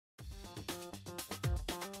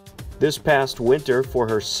This past winter, for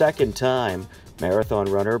her second time, marathon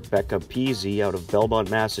runner Becca Pizzi out of Belmont,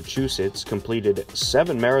 Massachusetts, completed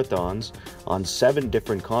 7 marathons on 7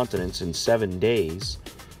 different continents in 7 days.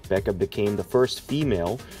 Becca became the first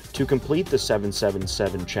female to complete the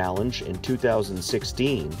 777 challenge in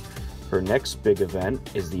 2016. Her next big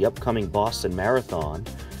event is the upcoming Boston Marathon.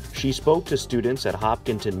 She spoke to students at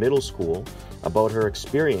Hopkinton Middle School about her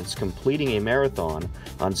experience completing a marathon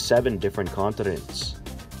on 7 different continents.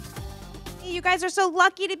 You guys are so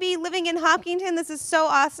lucky to be living in Hopkinton. This is so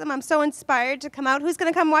awesome. I'm so inspired to come out. Who's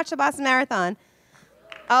going to come watch the Boston Marathon?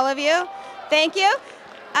 All of you? Thank you.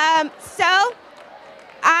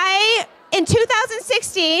 In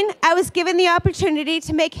 2016, I was given the opportunity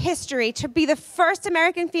to make history, to be the first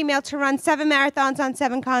American female to run 7 marathons on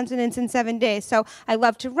 7 continents in 7 days. So I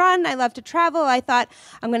love to run, I love to travel. I thought,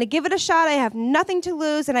 I'm going to give it a shot. I have nothing to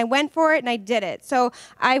lose, and I went for it, and I did it. So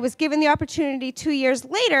I was given the opportunity 2 years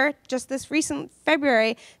later, just this recent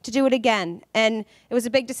February, to do it again. And it was a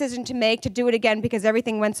big decision to make, to do it again, because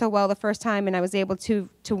everything went so well the first time, and I was able to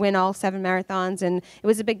win all 7 marathons. And it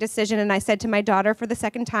was a big decision, and I said to my daughter for the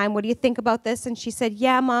second time, what do you think about this? And she said,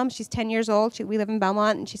 yeah, Mom. She's 10 years old. We live in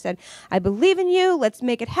Belmont. And she said, I believe in you. Let's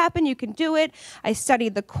make it happen. You can do it. I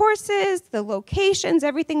studied the courses, the locations,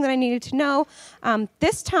 everything that I needed to know.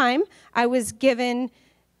 This time, I was given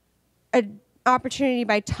an opportunity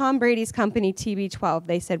by Tom Brady's company, TB12.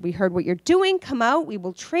 They said, we heard what you're doing. Come out. We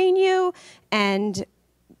will train you, and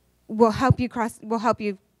we'll help you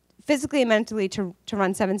physically and mentally to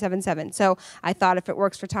run 777. So I thought if it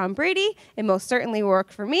works for Tom Brady, it most certainly will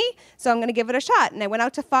work for me. So I'm going to give it a shot. And I went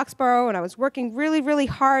out to Foxborough, and I was working really, really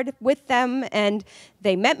hard with them, and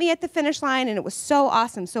they met me at the finish line, and it was so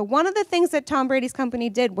awesome. So one of the things that Tom Brady's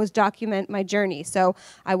company did was document my journey. So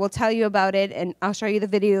I will tell you about it, and I'll show you the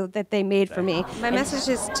video that they made for me. My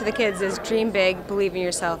message to the kids is dream big, believe in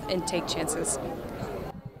yourself, and take chances.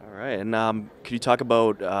 All right, and can you talk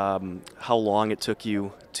about how long it took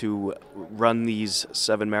you to run these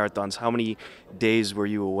 7 marathons? How many days were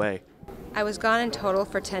you away? I was gone in total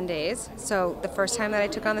for 10 days. So the first time that I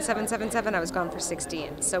took on the 777, I was gone for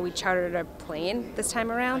 16. So we chartered a plane this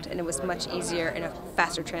time around, and it was much easier and a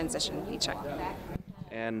faster transition each time.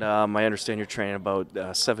 And I understand you're training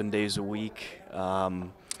about 7 days a week.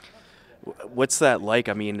 What's that like?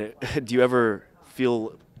 I mean, do you ever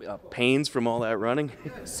feel pains from all that running?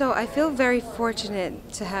 So I feel very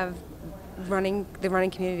fortunate to have the running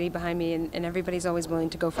community behind me, and everybody's always willing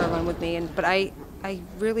to go for a run with me. But I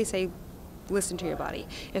really say, listen to your body.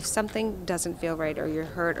 If something doesn't feel right, or you're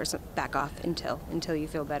hurt, or something, back off until you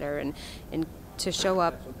feel better. And to show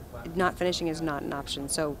up, not finishing is not an option.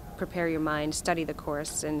 So prepare your mind, study the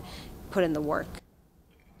course, and put in the work.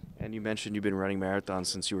 And you mentioned you've been running marathons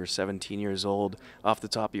since you were 17 years old. Off the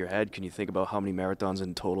top of your head, can you think about how many marathons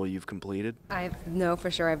in total you've completed? I know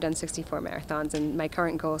for sure I've done 64 marathons, and my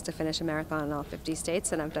current goal is to finish a marathon in all 50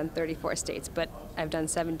 states, and I've done 34 states, but I've done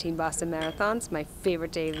 17 Boston Marathons. My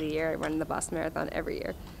favorite day of the year, I run the Boston Marathon every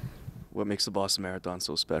year. What makes the Boston Marathon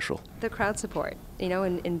so special? The crowd support,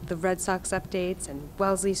 in the Red Sox updates, and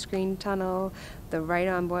Wellesley Screen Tunnel, the right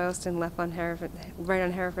on Boylston, left on Hereford, right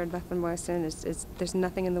on Hereford, left on Boylston. There's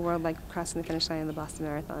nothing in the world like crossing the finish line in the Boston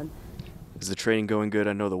Marathon. Is the training going good?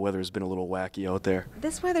 I know the weather's been a little wacky out there.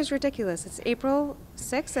 This weather's ridiculous. It's April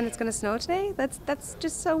 6th and it's going to snow today. That's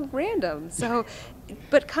just so random. So,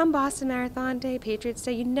 but come Boston Marathon Day, Patriots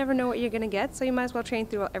Day, you never know what you're going to get, so you might as well train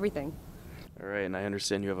through everything. All right, and I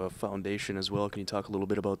understand you have a foundation as well. Can you talk a little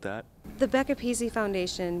bit about that? The Becca Pizzi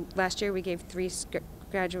Foundation, last year we gave 3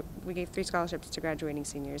 scholarships to graduating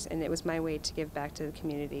seniors, and it was my way to give back to the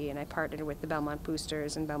community, and I partnered with the Belmont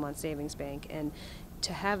Boosters and Belmont Savings Bank, and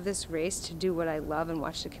to have this race, to do what I love and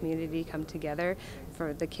watch the community come together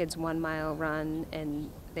for the kids' 1 mile run,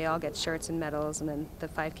 and they all get shirts and medals, and then the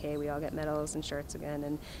 5K we all get medals and shirts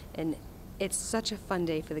again, and it's such a fun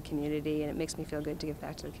day for the community, and it makes me feel good to give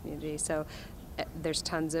back to the community. So there's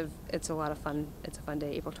it's a lot of fun. It's a fun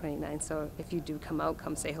day, April 29th. So if you do come out,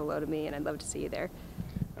 come say hello to me, and I'd love to see you there.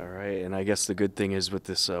 All right, and I guess the good thing is with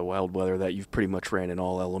this wild weather that you've pretty much ran in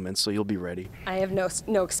all elements, so you'll be ready. I have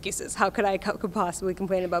no excuses. How could I possibly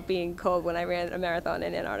complain about being cold when I ran a marathon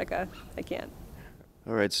in Antarctica? I can't.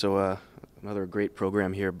 All right, so another great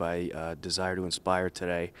program here by Desire to Inspire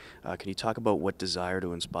today. Can you talk about what Desire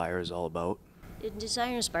to Inspire is all about? Desire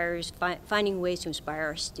to Inspire is finding ways to inspire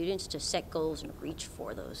our students to set goals and reach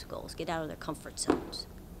for those goals, get out of their comfort zones.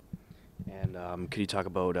 And can you talk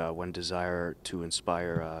about when Desire to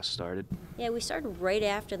Inspire started? Yeah, we started right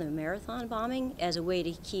after the marathon bombing as a way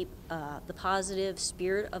to keep the positive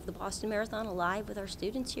spirit of the Boston Marathon alive with our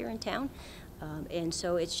students here in town. And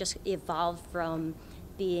so it's just evolved from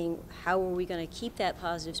being how are we going to keep that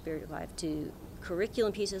positive spirit alive, to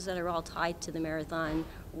curriculum pieces that are all tied to the marathon,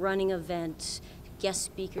 running events, guest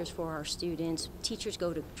speakers for our students. Teachers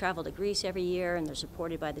travel to Greece every year, and they're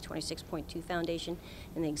supported by the 26.2 Foundation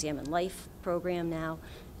and the Examine Life program now.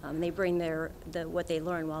 They bring what they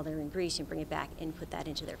learn while they're in Greece and bring it back and put that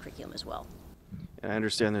into their curriculum as well. And I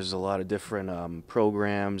understand there's a lot of different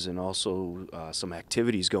programs and also some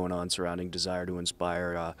activities going on surrounding Desire to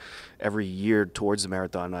Inspire every year towards the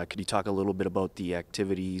marathon. Could you talk a little bit about the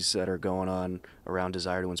activities that are going on around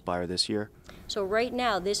Desire to Inspire this year? So right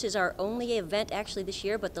now, this is our only event actually this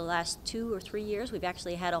year, but the last 2 or 3 years, we've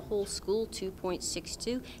actually had a whole school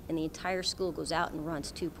 2.62, and the entire school goes out and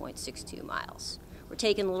runs 2.62 miles. We're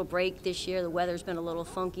taking a little break this year. The weather's been a little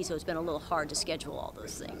funky, so it's been a little hard to schedule all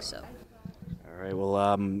those things. So. All right,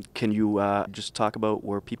 well, can you just talk about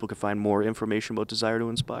where people can find more information about Desire to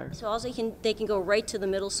Inspire? So they can go right to the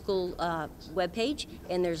middle school webpage,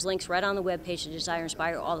 and there's links right on the webpage to Desire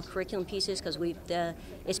Inspire, all the curriculum pieces, because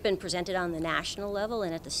it's been presented on the national level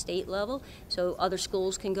and at the state level, so other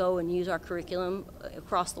schools can go and use our curriculum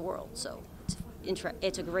across the world. So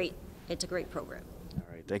it's a great program. All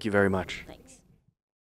right, thank you very much. Thanks.